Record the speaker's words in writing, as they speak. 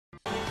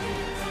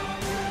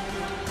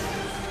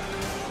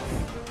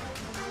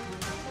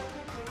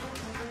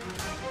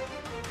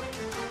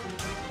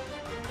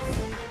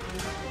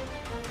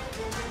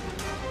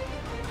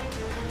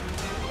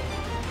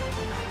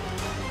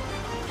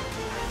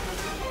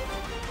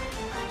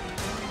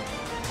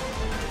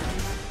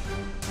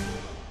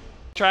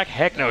track?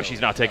 Heck no,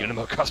 she's not taking it to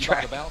the motocross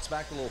track. Bounce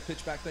back, the little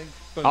pitch back thing.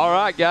 All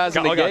right, guys,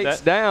 and the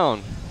gate's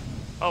down.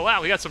 Oh,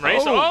 wow, we got some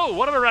race. Oh,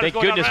 one of our riders Thank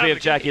going goodness around we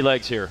have Jackie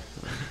Legs here.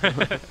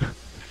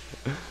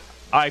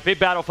 All right, big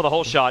battle for the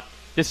whole shot.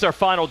 This is our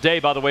final day,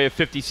 by the way, of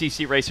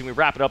 50cc racing. We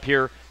wrap it up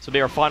here. So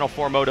they are final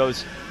 4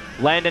 motos.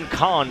 Landon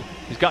Kahn,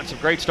 who's gotten some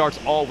great starts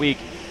all week,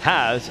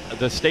 has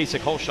the Stasic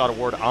Whole Shot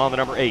Award on the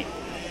number 8.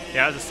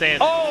 Yeah, I was just saying.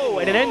 Oh,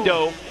 and an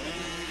endo.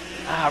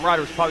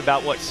 Ryder was probably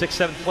about, what,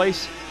 6th, 7th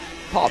place?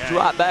 Popped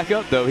right back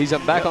up, though. He's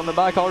back on the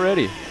bike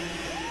already.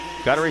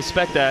 Got to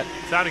respect that.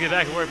 It's time to get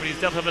back to work, but he's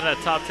definitely up in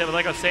that top 10. But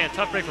like I was saying,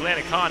 tough break for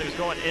Landon Kahn. He was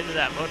going into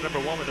that moto number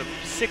 1 with a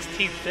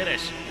 16th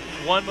finish.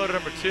 One moto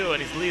number 2,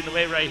 and he's leading the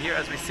way right here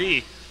as we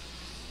see.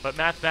 But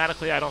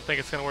mathematically, I don't think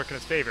it's going to work in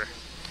his favor.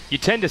 You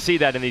tend to see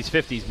that in these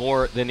 50s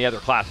more than the other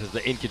classes,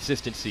 the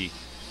inconsistency.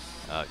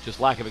 Just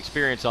lack of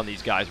experience on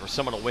these guys, where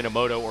someone will win a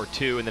moto or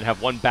 2 and then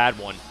have one bad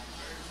one.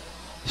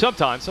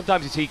 Sometimes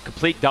you see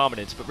complete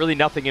dominance, but really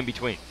nothing in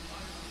between.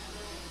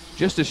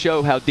 Just to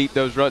show how deep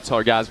those ruts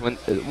are, guys, when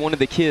one of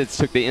the kids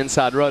took the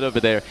inside rut over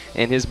there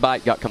and his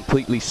bike got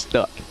completely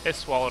stuck. It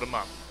swallowed him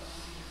up.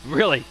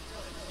 Really?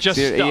 Just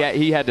stuck.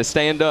 He had to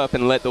stand up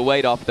and let the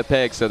weight off the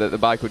peg so that the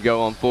bike would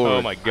go on forward.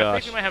 Oh, my gosh. I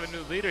think we might have a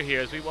new leader here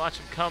as we watch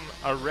him come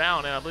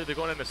around, and I believe they're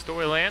going into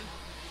Storyland.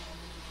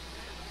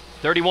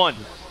 31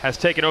 has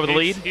taken over the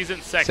lead. He's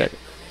in second.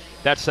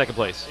 That's second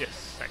place.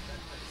 Yes,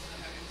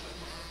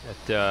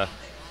 second. At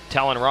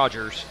Talon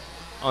Rogers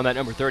on that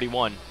number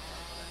 31.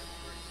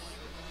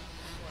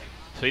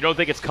 So you don't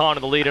think it's Kahn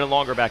in the lead any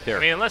longer back there? I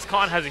mean, unless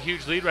Kahn has a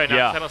huge lead right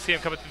now, I don't see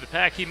him coming through the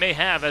pack. He may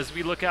have as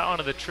we look out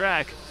onto the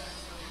track.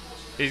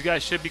 These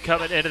guys should be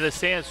coming into the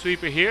sand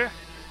sweeper here.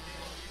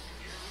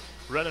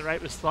 Running right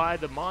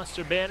beside the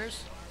monster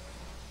banners.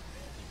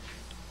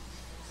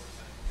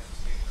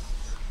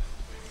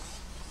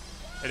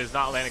 It is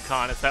not Landon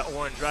Kahn. It's that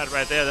orange rider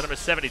right there, the number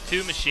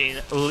 72 machine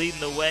leading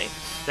the way.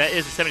 That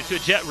is the 72.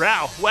 Jet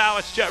Rao. Wow,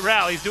 it's Jet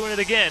Rao. He's doing it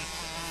again.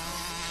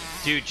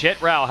 Dude,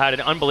 Jet Rao had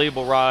an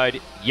unbelievable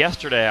ride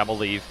yesterday, I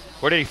believe.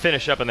 Where did he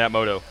finish up in that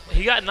moto?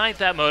 He got 9th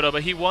that moto,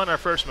 but he won our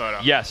first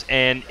moto. Yes,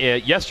 and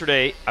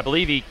yesterday, I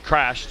believe he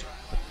crashed,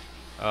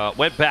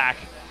 went back,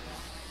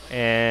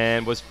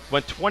 and went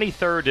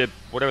 23rd to,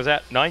 what was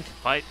that, 9th?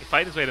 Fight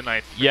his way to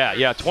 9th.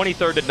 Yeah,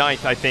 23rd to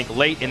 9th, I think,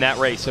 late in that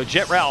race. So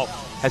Jet Rao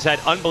has had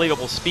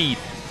unbelievable speed,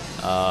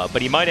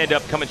 but he might end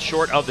up coming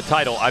short of the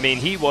title. I mean,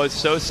 he was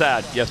so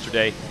sad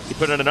yesterday. He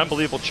put in an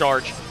unbelievable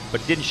charge,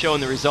 but didn't show in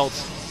the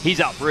results. He's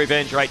out for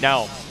revenge right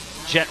now.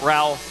 Jet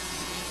Rao.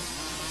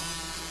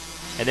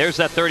 And there's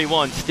that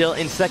 31 still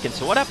in second.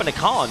 So what happened to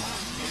Kahn,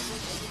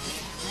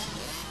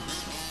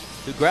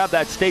 who grabbed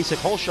that Stasic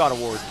Whole Shot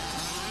Award?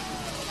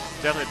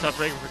 Definitely a tough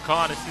break for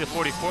Kahn. I see the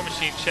 44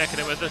 machine checking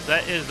in with us.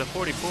 That is the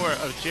 44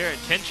 of Jarrett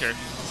Tincher.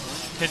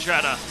 Tincher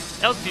out of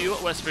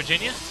Elkview, West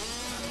Virginia.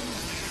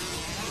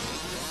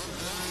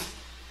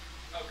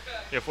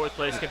 Your 4th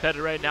place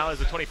competitor right now is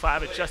the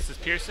 25 of Justice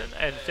Pearson.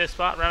 And 5th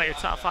spot, rounding your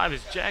top 5,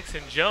 is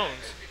Jackson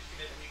Jones.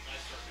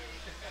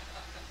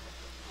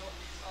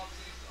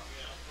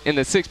 In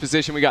the 6th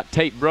position, we got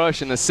Tate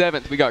Brush. In the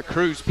 7th, we got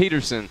Cruz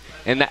Peterson.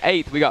 In the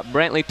 8th, we got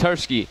Brantley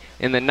Tursky.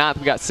 In the 9th,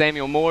 we got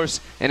Samuel Morris.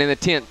 And in the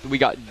 10th, we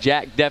got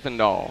Jack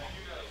Defendahl.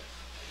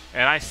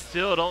 And I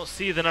still don't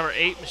see the number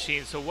 8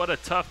 machine, so what a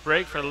tough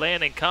break for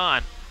Landon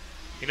Kahn.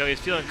 You know, he's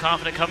feeling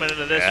confident coming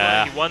into this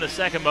one. He won the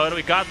second moto.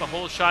 He got the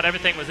whole shot.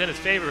 Everything was in his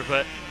favor,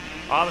 but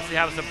obviously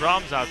having some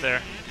problems out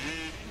there.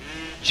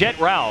 Jet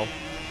Rao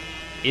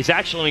is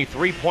actually only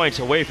 3 points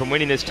away from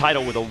winning this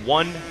title with a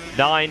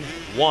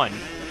 1.91.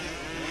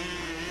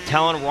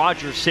 Talon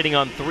Rogers sitting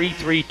on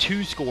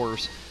 3.32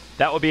 scores.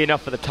 That would be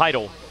enough for the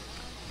title.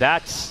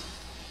 That's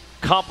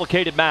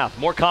complicated math,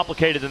 more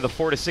complicated than the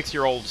 4 to 6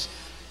 year olds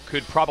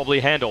could probably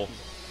handle.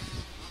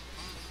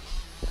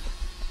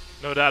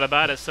 No doubt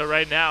about it. So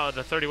right now,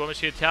 the 31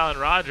 machine Talon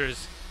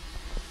Rogers,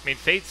 I mean,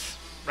 fate's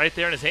right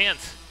there in his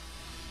hands.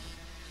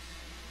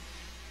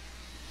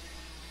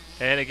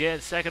 And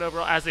again, second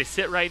overall, as they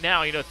sit right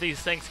now, you know,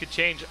 these things could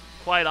change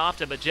quite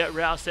often, but Jet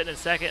Rao sitting in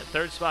second.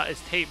 3rd spot is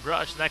Tate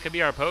Brush, and that could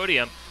be our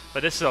podium.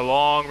 But this is a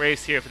long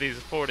race here for these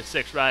 4 to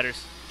 6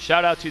 riders.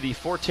 Shout out to the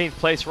 14th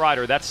place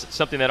rider. That's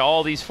something that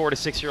all these 4 to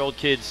 6 year old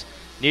kids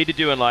need to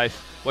do in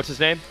life. What's his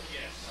name?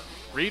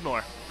 Reed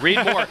Moore. Reed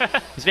Moore.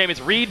 His name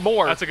is Reed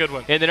Moore. That's a good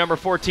one. In the number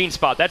 14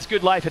 spot. That's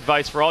good life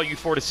advice for all you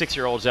 4 to 6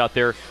 year olds out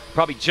there.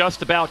 Probably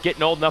just about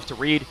getting old enough to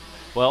read.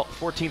 Well,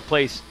 14th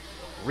place,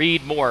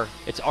 Reed Moore.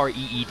 It's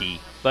R-E-E-D.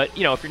 But,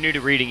 you know, if you're new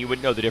to reading, you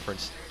wouldn't know the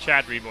difference.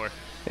 Chad Reed Moore.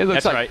 It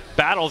looks That's right.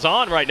 Battle's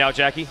on right now,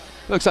 Jackie.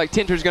 Looks like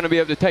Tinter's going to be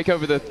able to take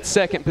over the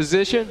 2nd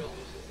position.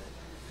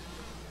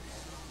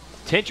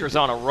 Tincher's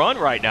on a run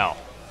right now.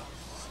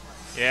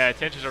 Yeah,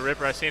 Tincher's a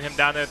ripper. I've seen him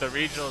down there at the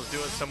regionals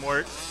doing some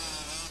work.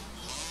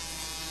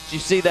 Did you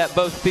see that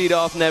both feet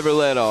off, never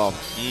let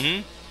off?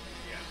 Mm-hmm.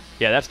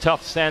 Yeah, that's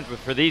tough stand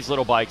for these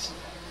little bikes.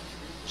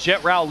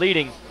 Jet Rao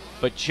leading,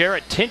 but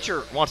Jarrett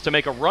Tincher wants to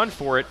make a run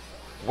for it.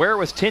 Where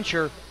was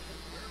Tincher?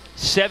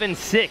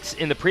 7-6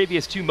 in the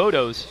previous 2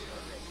 motos.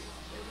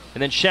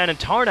 And then Shannon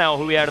Tarnow,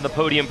 who we had on the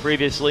podium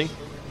previously,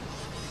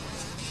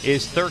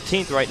 is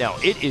 13th right now.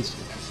 It is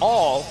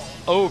all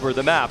over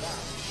the map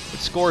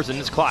with scores in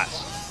this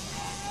class.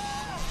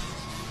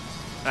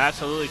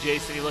 Absolutely,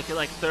 Jason. You look at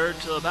like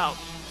 3rd to about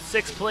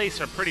 6th place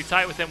are pretty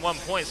tight within 1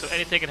 point, so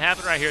anything can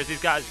happen right here as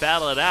these guys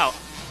battle it out.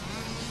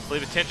 I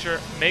believe if Tincher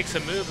makes a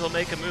move, he'll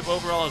make a move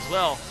overall as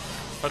well.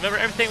 But remember,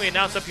 everything we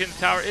announce up here in the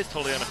tower is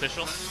totally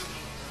unofficial.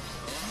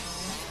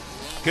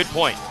 Good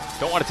point.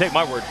 Don't want to take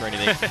my word for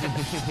anything.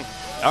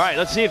 All right,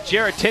 let's see if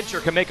Jared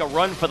Tincher can make a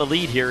run for the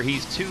lead here.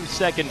 He's 2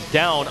 seconds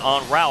down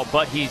on Rao,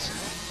 but he's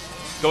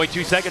going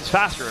 2 seconds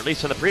faster, at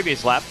least on the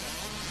previous lap.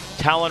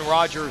 Talon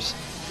Rogers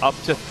up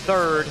to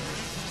 3rd.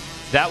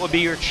 That would be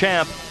your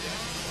champ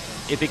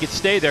if he could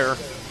stay there.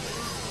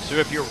 So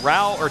if you're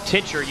Rao or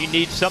Tincher, you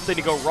need something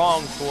to go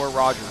wrong for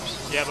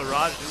Rogers. Yeah, but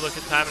Rogers, you look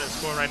at timing and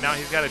scoring right now,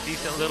 he's got a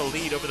decent little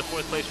lead over the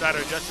 4th place rider,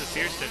 Justice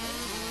Pearson.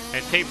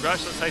 And Tate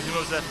Brush looks like he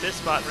moves to that 5th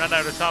spot and round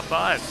out of the top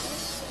 5.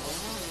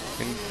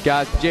 And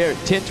guys, Jared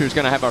Tincher is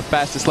going to have our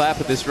fastest lap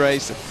of this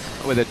race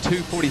with a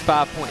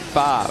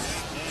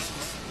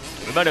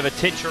 2:45.5. We might have a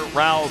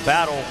Tincher-Rao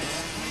battle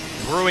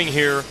brewing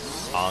here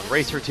on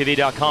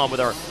RacerTV.com with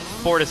our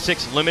 4 to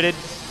 6 limited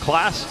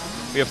class.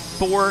 We have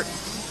 4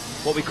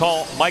 what we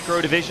call micro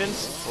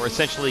divisions, or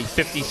essentially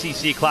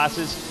 50cc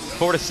classes,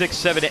 4 to 6,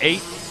 7 to 8.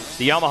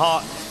 The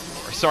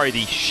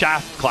the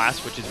shaft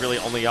class, which is really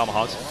only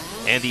Yamahas,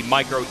 and the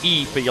micro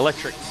E for the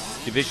electric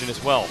division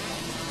as well.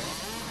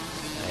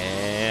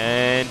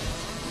 And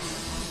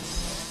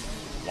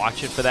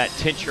watching for that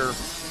Tincher,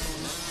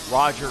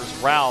 Rogers,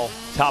 Rao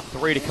top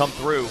 3 to come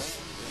through.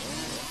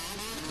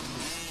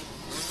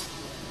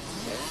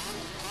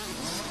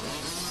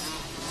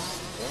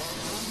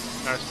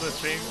 Our split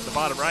screen at the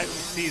bottom right, we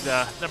see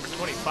the number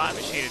 25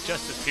 machine of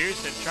Justice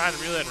Pearson trying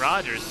to reel in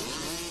Rogers.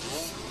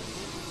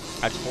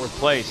 That's 4th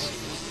place.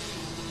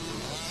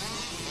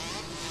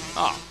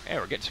 Oh, hey,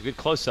 we're getting some good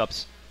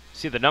close-ups.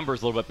 See the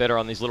numbers a little bit better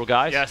on these little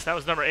guys. Yes, that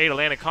was number 8,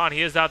 Atlantic Khan.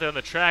 He is out there on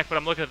the track, but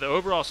I'm looking at the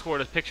overall score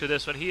to picture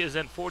this one. He is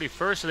in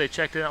 41st, so they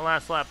checked in that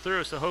last lap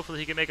through, so hopefully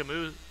he can make a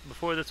move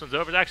before this one's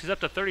over. Actually, he's up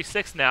to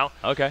 36 now.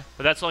 Okay.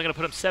 But that's only going to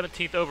put him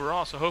 17th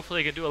overall, so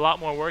hopefully he can do a lot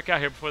more work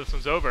out here before this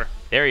one's over.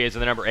 There he is in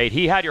the number 8.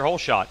 He had your whole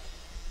shot.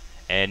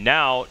 And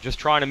now just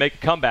trying to make a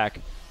comeback.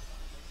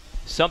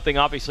 Something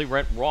obviously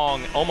went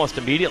wrong almost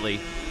immediately.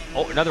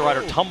 Oh, another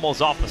rider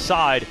tumbles off the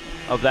side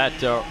of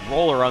that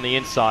roller on the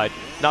inside.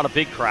 Not a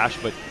big crash,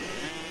 but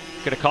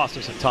going to cost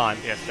him some time.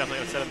 Yes, definitely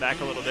going to set him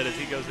back a little bit as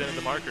he goes into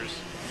the markers.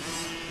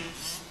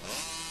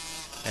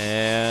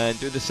 And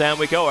through the sand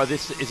we go. Is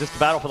this the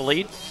battle for the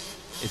lead?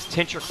 Is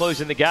Tincher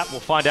closing the gap? We'll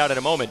find out in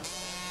a moment.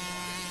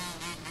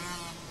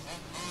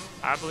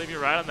 I believe you're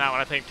right on that one.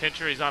 I think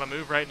Tincher, he's on a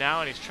move right now,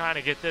 and he's trying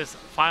to get this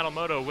final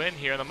Moto win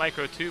here in the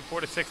Micro 2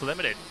 4 to 6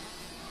 limited.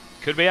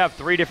 Could we have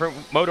 3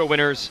 different Moto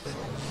winners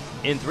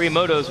in 3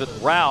 Motos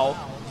with Rao,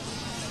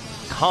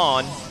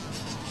 Khan,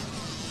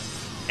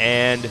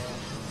 and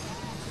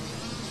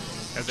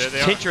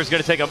Tincher is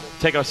going to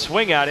take a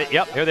swing at it.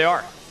 Yep, here they are.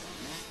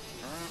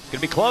 It's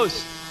going to be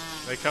close.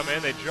 They come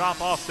in, they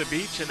drop off the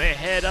beach, and they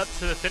head up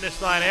to the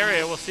finish line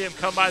area. We'll see him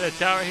come by the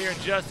tower here in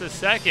just a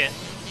second.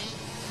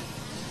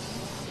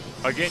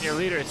 Again, your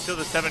leader is still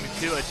the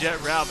 72, a Jet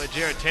Rao, but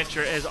Jared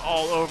Tincher is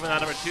all over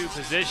that number 2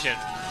 position.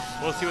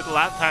 We'll see what the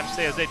lap times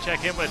say as they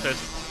check in with us.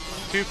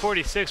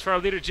 2:46 for our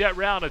leader, Jet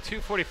Rao, and a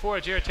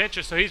 2:44 Jared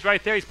Tincher. So he's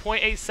right there. He's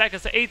 0.8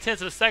 seconds to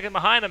 0.8 of a second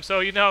behind him. So,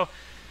 you know,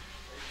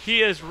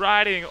 he is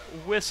riding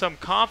with some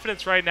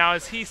confidence right now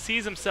as he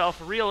sees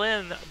himself reel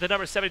in the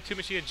number 72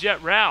 machine of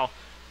Jet Rao.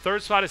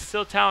 3rd spot is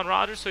still Talon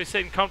Rogers, so he's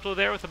sitting comfortable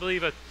there with, I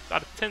believe,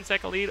 about a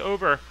 10-second lead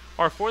over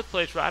our 4th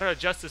place rider,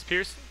 Justice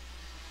Pearson.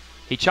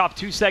 He chopped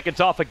 2 seconds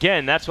off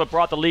again. That's what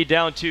brought the lead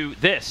down to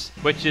this,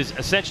 which is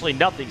essentially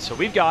nothing. So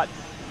we've got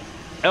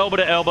elbow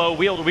to elbow,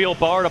 wheel to wheel,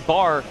 bar to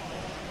bar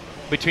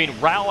between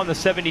Rao on the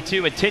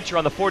 72 and Tincher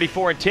on the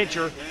 44, and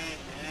Tincher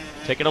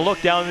taking a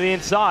look down the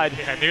inside.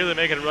 Yeah, nearly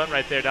making a run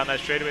right there down that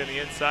straightaway on the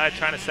inside,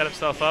 trying to set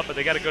himself up, but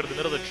they got to go to the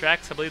middle of the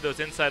tracks. I believe those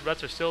inside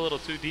ruts are still a little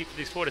too deep for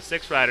these 4 to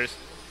 6 riders.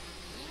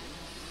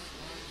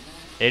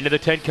 Into the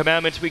 10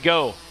 Commandments we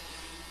go.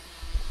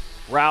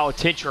 Rao,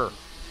 Tincher.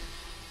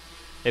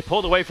 They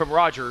pulled away from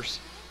Rogers,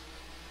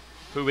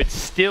 who would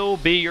still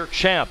be your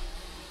champ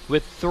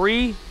with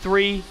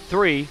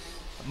 3-3-3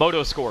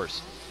 Moto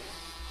scores.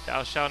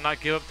 Thou shalt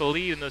not give up the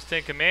lead in those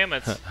 10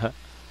 Commandments.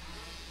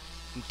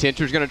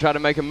 Tincher's going to try to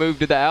make a move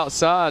to the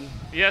outside.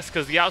 Yes,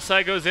 because the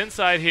outside goes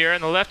inside here,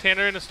 and the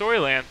left-hander in the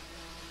Storyland.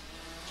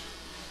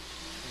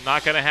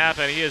 Not going to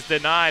happen. He is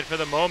denied for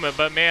the moment,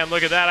 but man,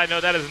 look at that. I know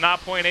that is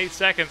not 0.8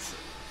 seconds.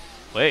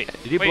 Wait,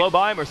 did he blow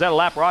by him, or is that a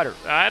lap rider?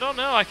 I don't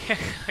know. I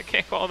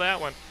can't call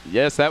that one.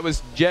 Yes, that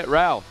was Jet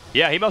Rao.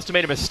 Yeah, he must have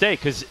made a mistake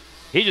because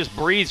he just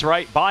breezed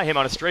right by him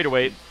on a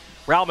straightaway.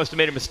 Rao must have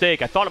made a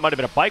mistake. I thought it might have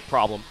been a bike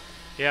problem.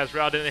 Yeah, as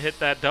Rao didn't hit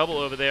that double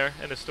over there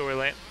in the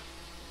Storyland.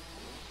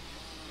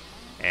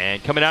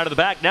 And coming out of the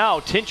back now,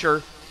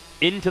 Tincher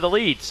into the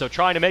lead. So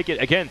trying to make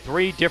it, again,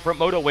 3 different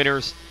Moto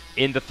winners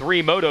in the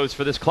 3 Motos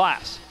for this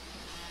class.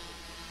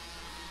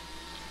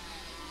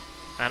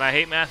 And I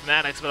hate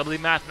mathematics, but I believe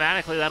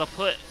mathematically that'll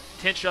put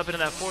Tincher up into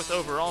that 4th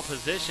overall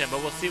position,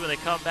 but we'll see when they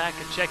come back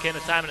and check in the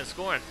timing and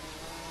scoring.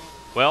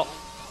 Well,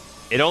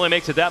 it only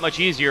makes it that much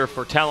easier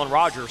for Talon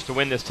Rogers to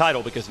win this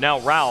title because now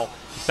Rao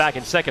is back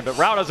in second. But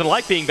Rao doesn't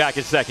like being back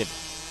in second.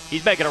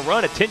 He's making a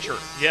run at Tincher.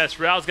 Yes,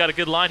 Rao's got a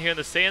good line here in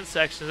the sand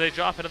section. As they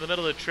drop into the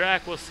middle of the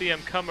track, we'll see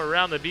him come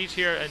around the beach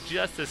here in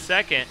just a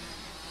second.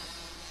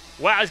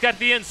 Wow, he's got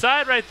the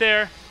inside right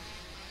there.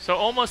 So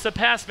almost a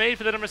pass made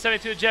for the number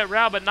 72 Jet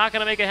Rao, but not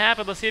going to make it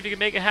happen. Let's see if he can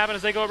make it happen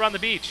as they go around the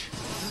beach.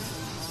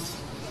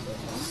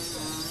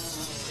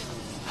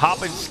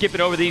 Hopping,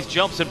 skipping over these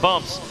jumps and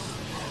bumps.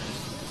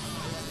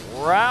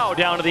 Rao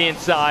down to the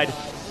inside.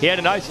 He had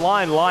a nice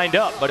line lined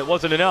up, but it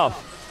wasn't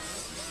enough.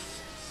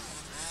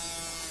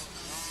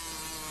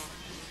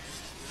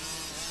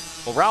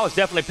 Well, Rao has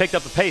definitely picked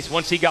up the pace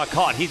once he got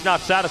caught. He's not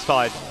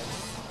satisfied.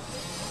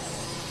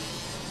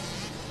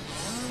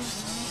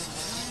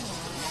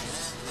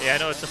 Yeah, I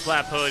know it's a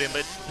flat podium,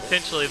 but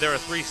potentially there are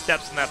 3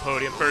 steps in that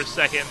podium, first,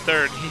 second, and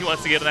third. He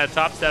wants to get on that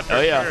top step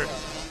for sure.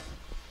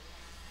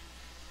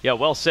 Yeah,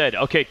 well said.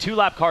 Okay,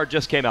 2-lap card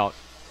just came out.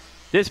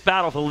 This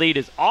battle for the lead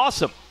is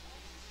awesome.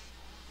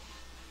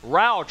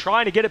 Rao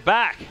trying to get it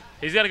back.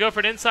 He's going to go for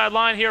an inside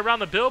line here around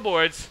the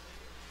billboards.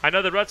 I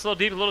know the rut's a little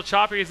deep, a little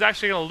choppy. He's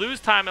actually going to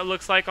lose time, it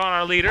looks like, on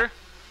our leader.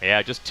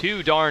 Yeah, just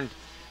too darn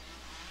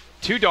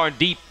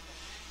deep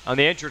on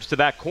the entrance to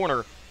that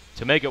corner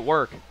to make it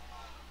work.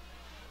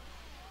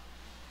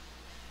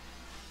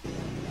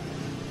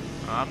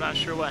 I'm not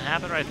sure what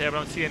happened right there, but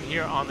I'm seeing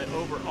here on the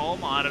overall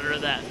monitor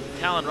that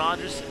Talon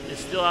Rogers is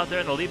still out there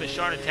in the lead, but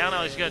Chardon Town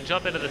now he's going to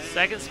jump into the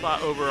 2nd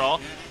spot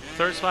overall.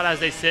 3rd spot as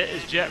they sit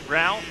is Jet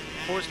Rao.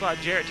 4th spot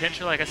Jarrett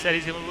Tincher. Like I said,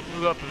 he's going to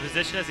move up a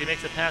position as he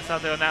makes a pass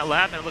out there on that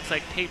lap, and it looks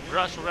like Tate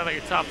Brush will run out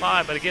your top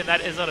 5, but again,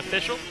 that is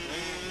unofficial.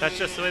 That's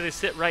just the way they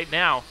sit right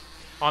now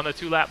on the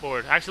 2-lap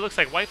board. Actually looks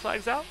like white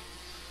flag's out.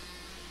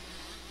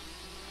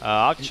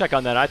 I'll check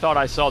on that. I thought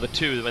I saw the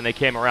 2 when they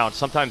came around.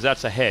 Sometimes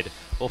that's ahead.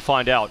 We'll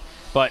find out.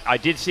 But I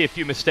did see a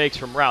few mistakes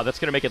from Rao. That's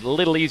going to make it a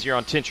little easier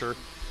on Tincher.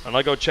 And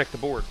I'll go check the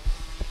board.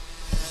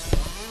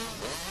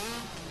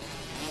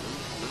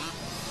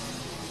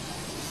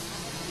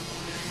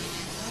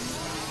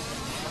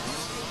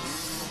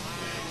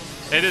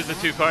 It is the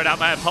 2 card out.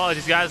 My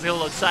apologies, guys. I get a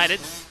little excited.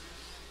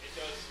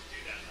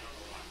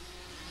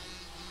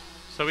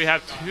 So we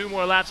have 2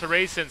 more laps of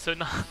racing. So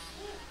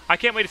I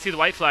can't wait to see the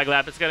white flag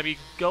lap. It's going to be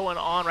going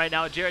on right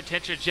now. Jarrett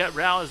Tincher, Jet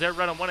Rao as they're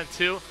running 1 and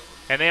 2.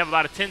 And they have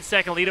about a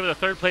 10-second lead over the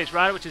 3rd place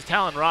rider, which is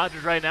Talon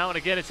Rogers right now. And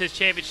again, it's his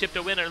championship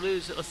to win or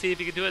lose. Let's see if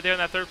he can do it there in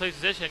that 3rd place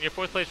position. Your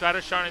 4th place rider,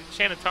 Shannon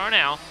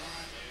Tarnow.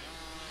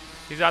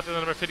 He's out there in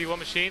the number 51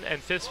 machine. And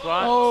 5th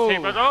spot.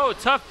 Oh,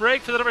 tough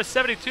break for the number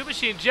 72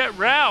 machine, Jet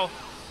Rao.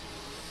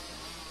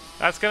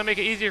 That's going to make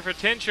it easier for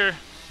Tincher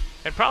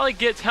and probably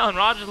get Talon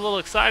Rogers a little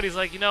excited. He's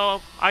like, you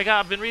know,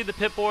 I've been reading the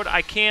pit board.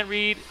 I can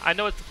read. I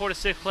know it's the 4 to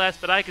 6 class,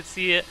 but I can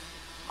see it.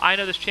 I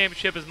know this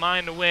championship is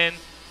mine to win.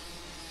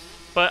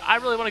 But I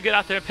really want to get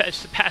out there and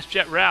pass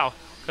Jet Rao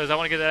because I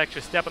want to get that extra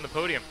step on the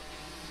podium.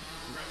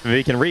 If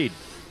he can read,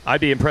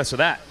 I'd be impressed with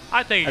that.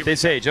 I think at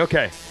this age,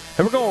 okay.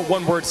 And we're going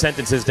 1-word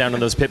sentences down on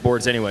those pit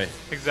boards anyway.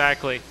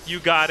 Exactly. You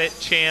got it,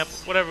 champ.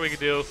 Whatever we can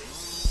do,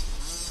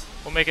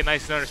 we'll make it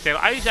nice and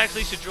understandable. I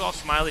actually should draw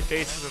smiley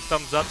faces and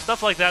thumbs up,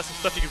 stuff like that, some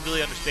stuff you can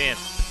really understand.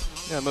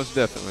 Yeah, most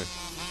definitely.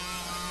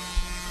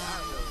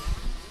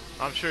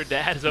 I'm sure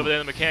Dad is over there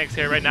in the mechanics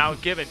here right now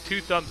giving 2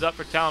 thumbs up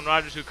for Talon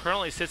Rogers, who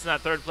currently sits in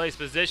that 3rd place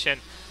position,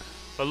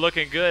 but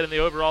looking good in the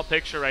overall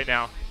picture right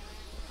now.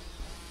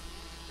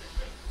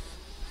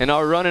 And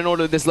our running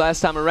order this last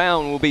time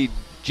around will be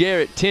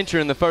Jarrett Tincher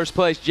in the 1st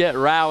place, Jet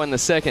Rao in the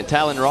 2nd,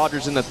 Talon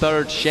Rogers in the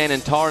 3rd,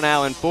 Shannon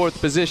Tarnow in 4th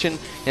position.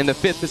 In the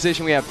 5th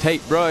position, we have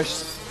Tate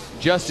Brush,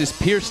 Justice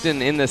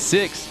Pearston in the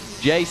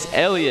 6th, Jace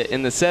Elliott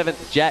in the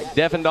 7th, Jack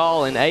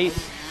Defendahl in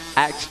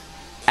 8th,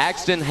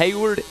 Axton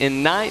Hayward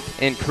in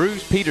 9th, and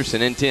Cruz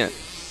Peterson in 10th.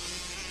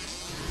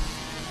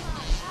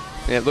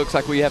 And it looks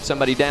like we have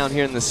somebody down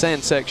here in the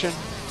sand section.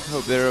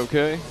 Hope they're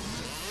okay.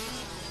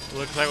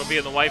 Looks like we'll be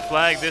in the white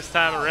flag this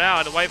time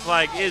around. The white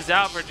flag is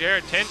out for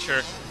Jarrett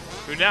Tincher,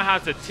 who now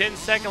has a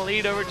 10-second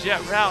lead over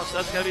Jet Rao. So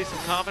that's going to be some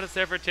confidence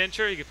there for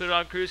Tincher. You can put it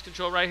on cruise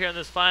control right here in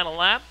this final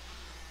lap.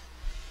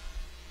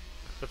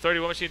 The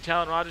 31 machine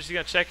Talon Rogers, he's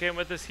going to check in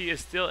with us. He is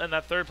still in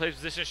that 3rd place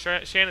position.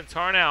 Shannon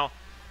Tarnow,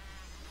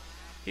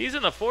 he's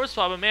in the 4th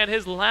spot, but man,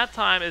 his lap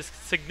time is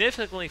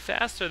significantly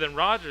faster than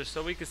Rogers,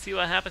 so we can see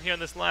what happened here in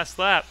this last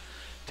lap.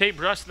 Tate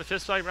Brush in the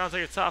 5th spot, rounds out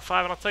your top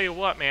 5, and I'll tell you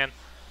what, man,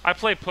 I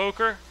play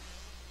poker,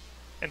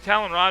 and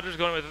Talon Rogers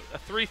going with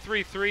a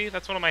 3-3-3.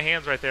 That's one of my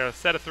hands right there, a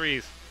set of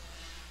 3s.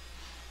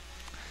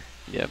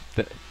 Yep.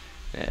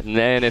 And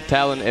then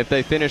if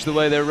they finish the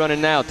way they're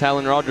running now,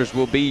 Talon Rogers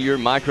will be your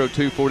Micro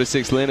 2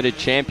 4-6 Limited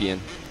champion.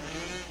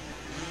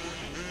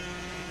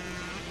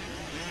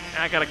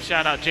 I got to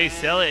shout out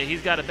Jace Elliott.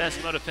 He's got a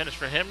best moto finish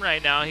for him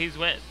right now. He's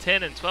went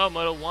 10 and 12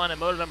 Moto 1 and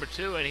Moto number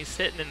 2, and he's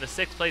sitting in the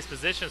 6th place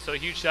position. So a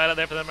huge shout out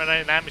there for the number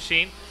 99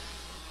 machine.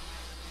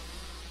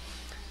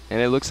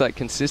 And it looks like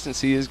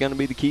consistency is going to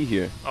be the key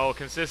here. Oh,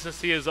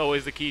 consistency is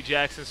always the key,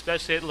 Jackson,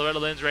 especially at Loretta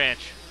Lynn's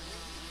ranch.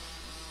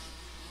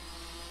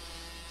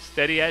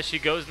 Steady as she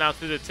goes now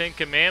through the 10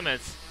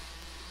 Commandments.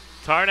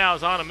 Tarnow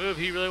is on a move.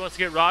 He really wants to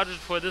get Rogers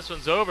before this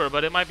one's over,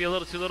 but it might be a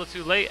little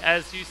too late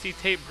as you see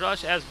Tape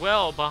Brush as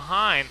well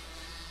behind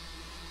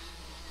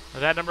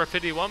that number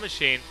 51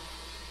 machine.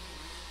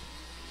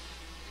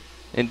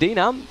 And Dean,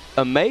 I'm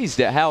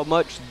amazed at how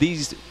much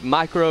these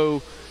Micro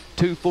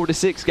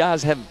 246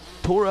 guys have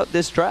tore up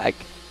this track.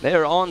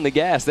 They're on the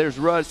gas. There's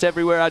ruts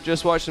everywhere. I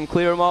just watched them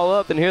clear them all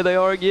up, and here they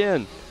are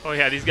again. Oh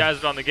yeah, these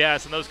guys are on the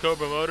gas, and those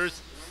Cobra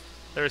motors,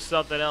 there's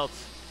something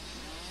else.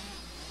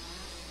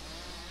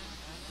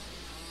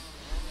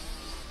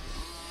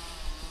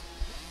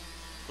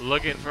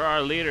 Looking for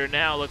our leader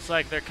now. Looks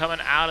like they're coming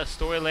out of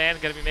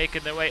Storyland, going to be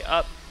making their way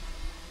up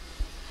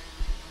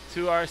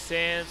to our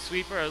sand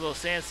sweeper, our little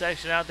sand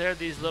section out there.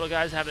 These little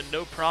guys having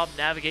no problem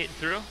navigating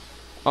through.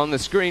 On the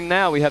screen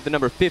now, we have the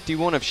number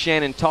 51 of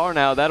Shannon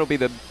Tarnow.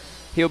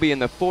 He'll be in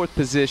the 4th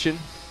position.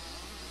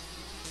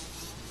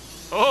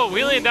 Oh,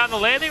 wheeling down the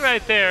landing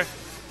right there.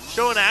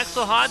 Showing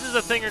Axel Hodges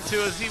a thing or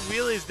two as he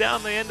wheelies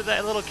down the end of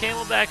that little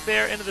camelback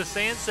there into the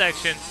sand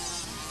section.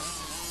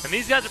 And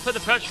these guys are putting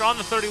the pressure on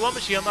the 31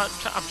 machine. I'm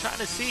trying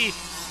to see.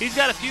 He's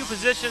got a few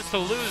positions to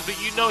lose,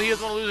 but you know he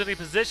doesn't want to lose any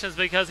positions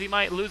because he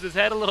might lose his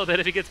head a little bit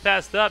if he gets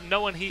passed up,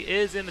 knowing he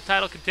is in the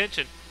title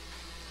contention.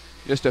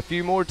 Just a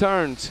few more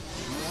turns.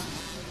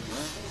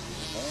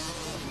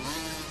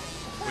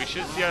 We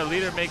should see our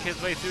leader make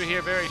his way through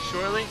here very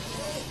shortly.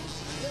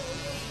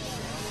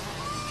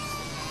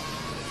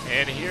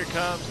 And here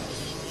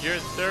comes your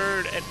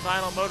 3rd and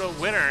final Moto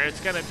winner.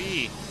 It's going to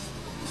be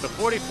the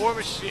 44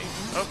 machine.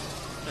 Oh,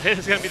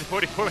 it's going to be the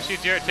 44 machine,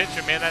 Jarrett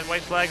Tincher. Man, that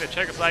white flag, the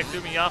checker flag threw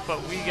me off,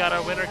 but we got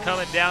our winner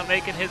coming down,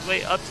 making his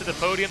way up to the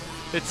podium.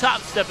 The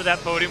top step of that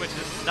podium, which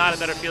is not a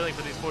better feeling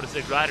for these 4 to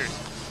 6 riders.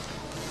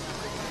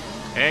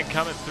 And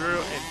coming through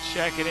and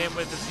checking in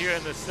with us here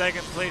in the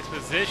 2nd place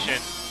position.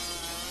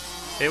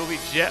 It will be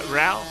Jet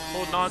Rao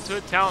holding on to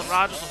it. Talon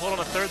Rogers will hold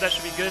on to 3rd. That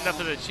should be good enough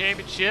for the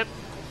championship.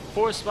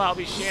 4th spot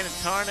will be Shannon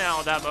Tarnow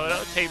on that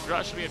Moto. Tape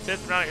Rush will be in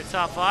 5th, round your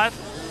top 5.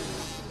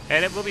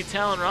 And it will be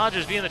Talon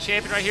Rogers being the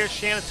champion right here.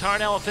 Shannon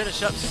Tarnow will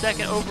finish up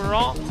 2nd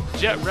overall.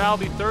 Jet Rao will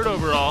be 3rd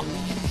overall.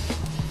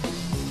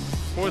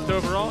 4th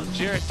overall,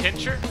 Jarrett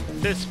Tincher.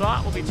 5th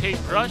spot will be Tape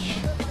Rush.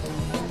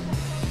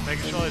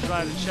 Making sure all these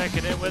riders are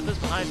checking in with us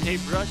behind Tape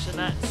Rush. And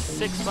that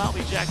 6th spot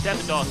will be Jack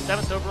Devendahl.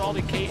 7th overall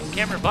will be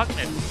Cameron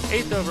Buckman.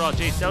 8th overall,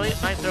 Jace Elliott.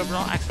 9th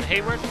overall, Axton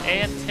Hayward.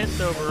 And 10th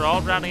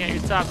overall, rounding out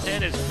your top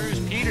 10, is Cruz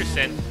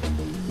Peterson.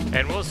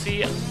 And we'll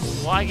see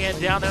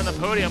Wygan down there on the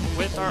podium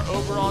with our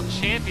overall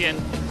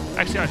champion.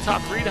 Actually, our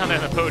top 3 down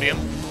there on the podium.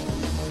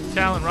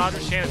 Talon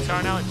Rogers, Shannon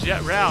Tarnow, and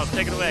Jet Rao.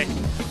 Take it away.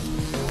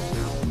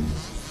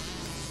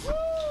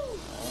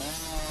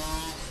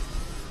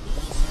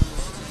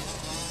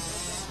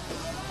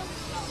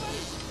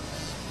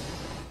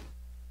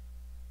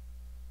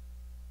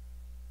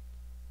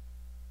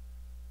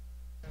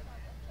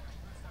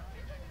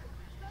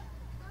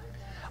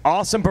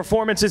 Awesome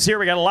performances here.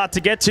 We got a lot to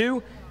get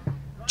to.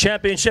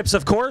 Championships,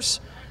 of course.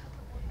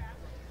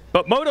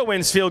 But Moto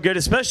wins feel good,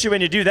 especially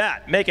when you do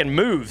that, making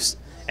moves.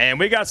 And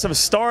we got some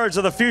stars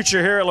of the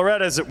future here at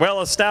Loretta, as well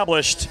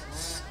established.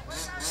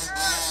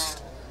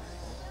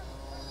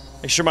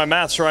 Make sure my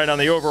math's right on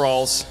the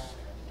overalls.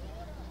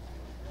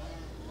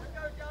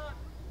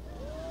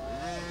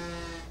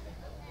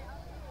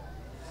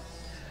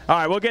 All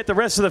right, we'll get the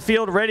rest of the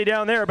field ready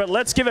down there, but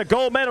let's give a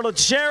gold medal to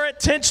Jarrett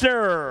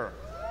Tinchner.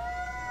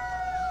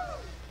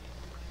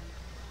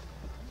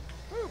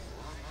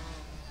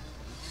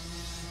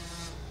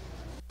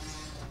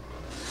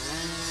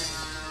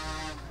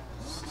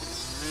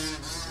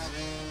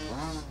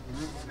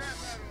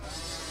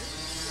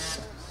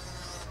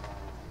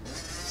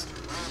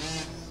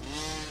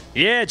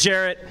 Yeah,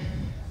 Jarrett.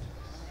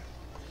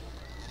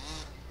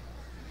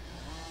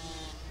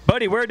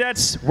 Buddy, where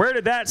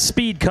did that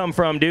speed come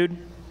from, dude?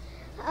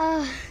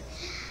 I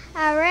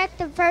wrecked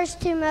the first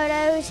 2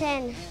 motos,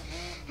 and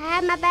I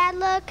had my bad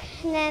luck,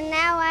 and then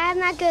now I have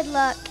my good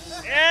luck.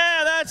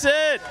 Yeah, that's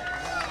it.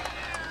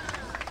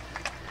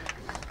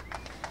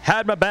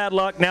 Had my bad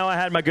luck, now I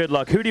had my good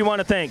luck. Who do you want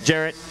to thank,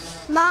 Jarrett?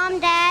 Mom,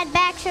 Dad,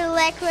 Baxter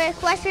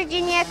Electric, West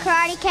Virginia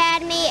Karate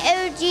Academy,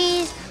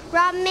 OGs,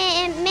 Rob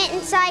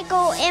Mitten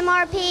Cycle,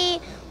 MRP,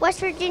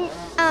 West Virginia,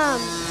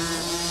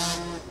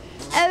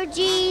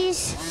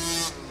 OGs,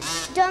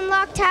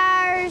 Dunlock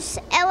Tires,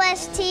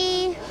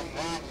 LST,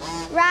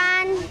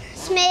 Ryan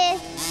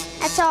Smith,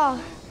 that's all.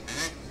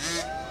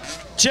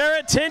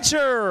 Jarrett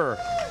Tincher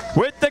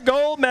with the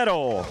gold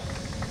medal.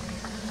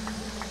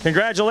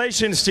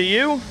 Congratulations to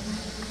you.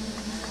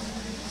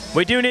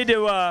 We do need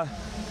to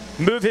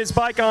move his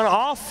bike on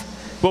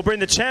off. We'll bring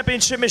the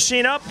championship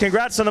machine up.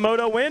 Congrats on the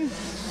Moto win.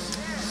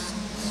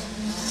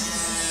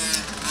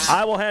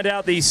 I will hand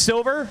out the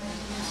silver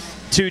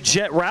to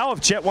Jet Rao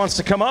if Jet wants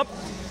to come up.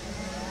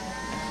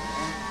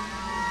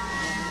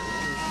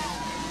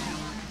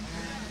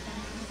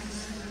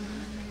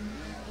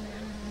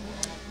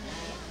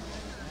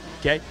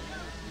 Okay.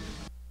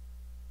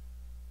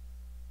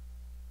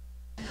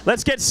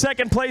 Let's get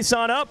second place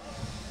on up.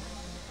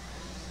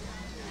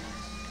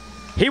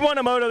 He won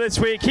a moto this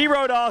week. He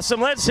rode awesome.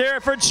 Let's hear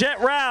it for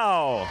Jet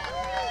Rao.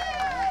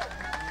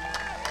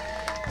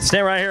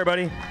 Stand right here,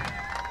 buddy.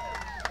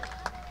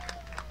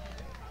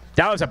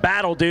 That was a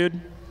battle, dude.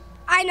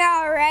 I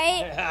know,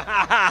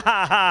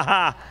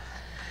 right?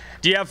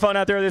 Do you have fun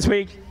out there this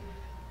week?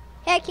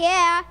 Heck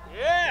yeah.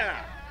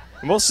 Yeah.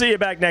 We'll see you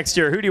back next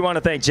year. Who do you want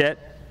to thank,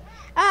 Jet?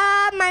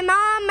 My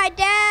mom, my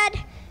dad,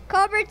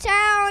 Cobra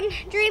Town,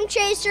 Dream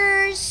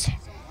Chasers,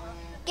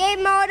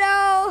 Game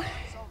Moto,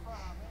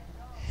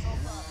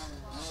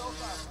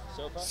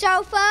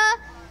 Sofa,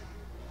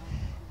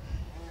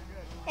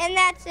 and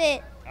that's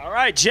it. All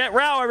right, Jet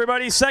Rao,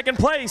 everybody, second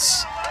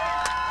place.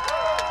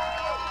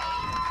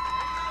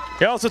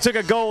 He also took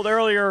a gold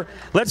earlier.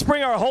 Let's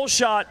bring our whole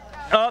shot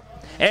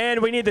up,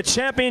 and we need the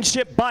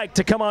championship bike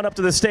to come on up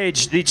to the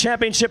stage. The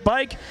championship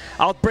bike,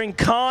 I'll bring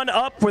Khan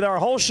up with our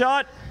whole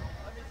shot.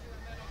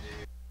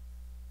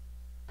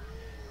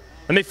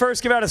 Let me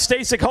first give out a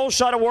Stasic Whole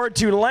Shot Award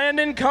to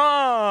Landon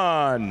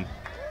Khan.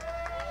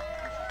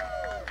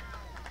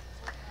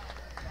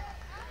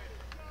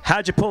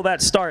 How'd you pull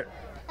that start?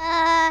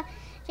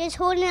 Just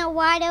holding it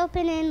wide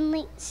open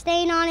and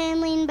staying on it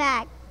and lean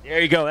back.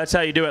 There you go. That's how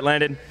you do it,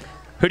 Landon.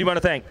 Who do you want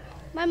to thank?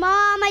 My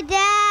mom, my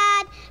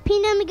dad,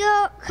 Peanut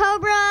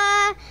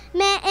Cobra,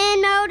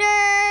 Mitten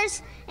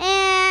Motors,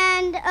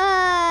 and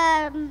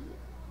I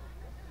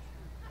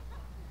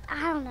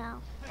don't know.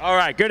 All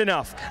right, good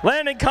enough.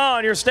 Landon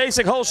Khan, your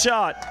Stasic Whole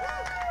Shot.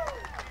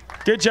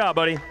 Good job,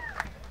 buddy.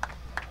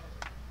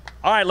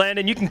 All right,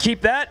 Landon, you can keep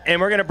that, and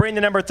we're going to bring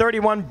the number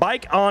 31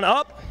 bike on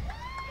up.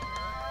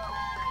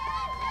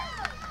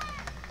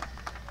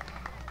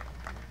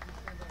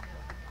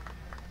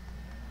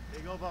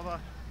 There you go, Bubba.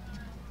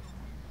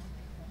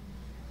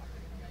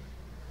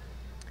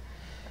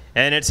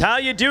 And it's how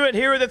you do it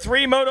here with the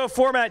 3-moto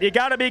format. You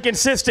got to be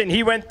consistent.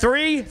 He went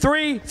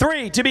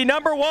 3-3-3 to be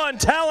number 1,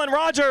 Talon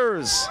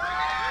Rogers.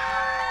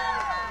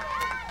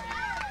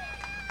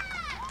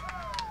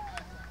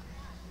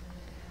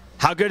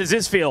 How good does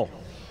this feel?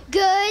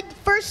 Good.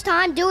 First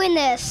time doing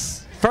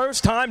this.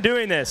 First time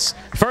doing this.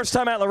 First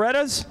time at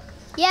Loretta's?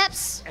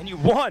 Yeps. And you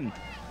won.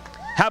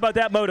 How about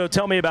that moto?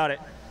 Tell me about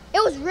it.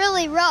 It was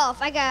really rough.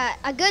 I got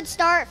a good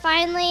start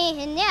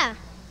finally, and yeah.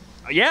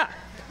 Yeah.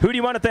 Who do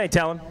you want to thank,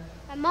 Talon?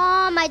 My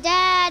mom, my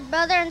dad,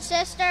 brother and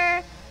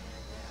sister,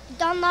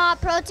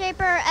 Dunlop, Pro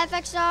Taper,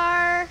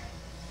 FXR.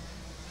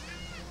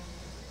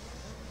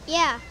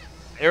 Yeah.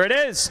 There it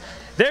is.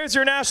 There's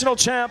your national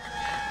champ.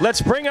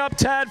 Let's bring up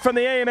Tad from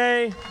the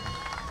AMA.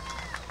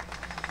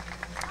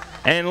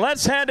 And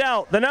let's hand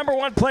out the number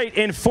 1 plate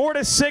in 4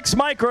 to 6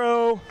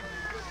 micro,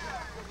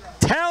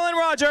 Talon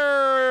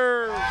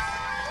Rogers.